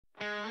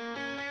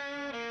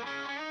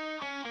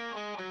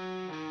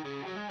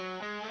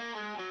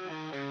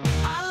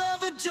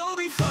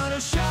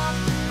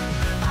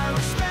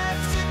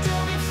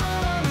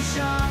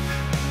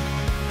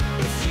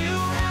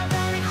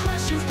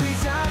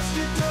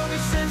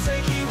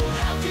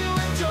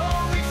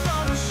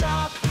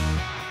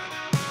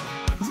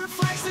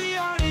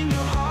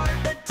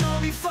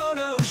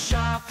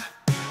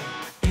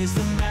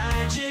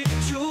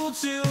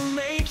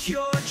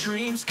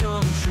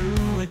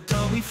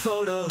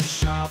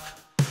Photoshop.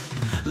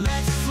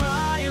 Let's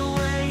fly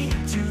away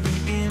to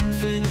the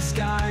infinite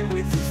sky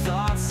with your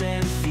thoughts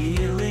and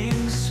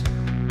feelings.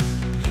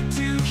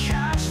 To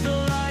catch the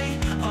light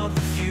of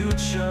the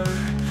future,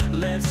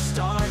 let's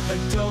start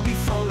Adobe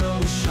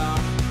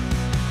Photoshop.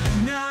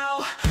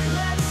 Now,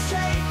 let's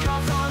take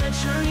off on a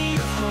journey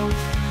of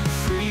hope,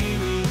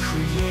 freely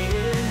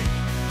created.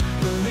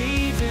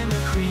 Believe in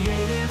the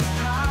creative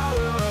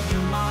power of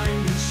your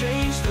mind and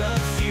change the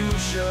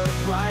future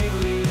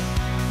brightly.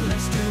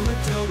 Let's do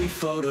Adobe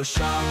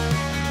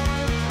Photoshop.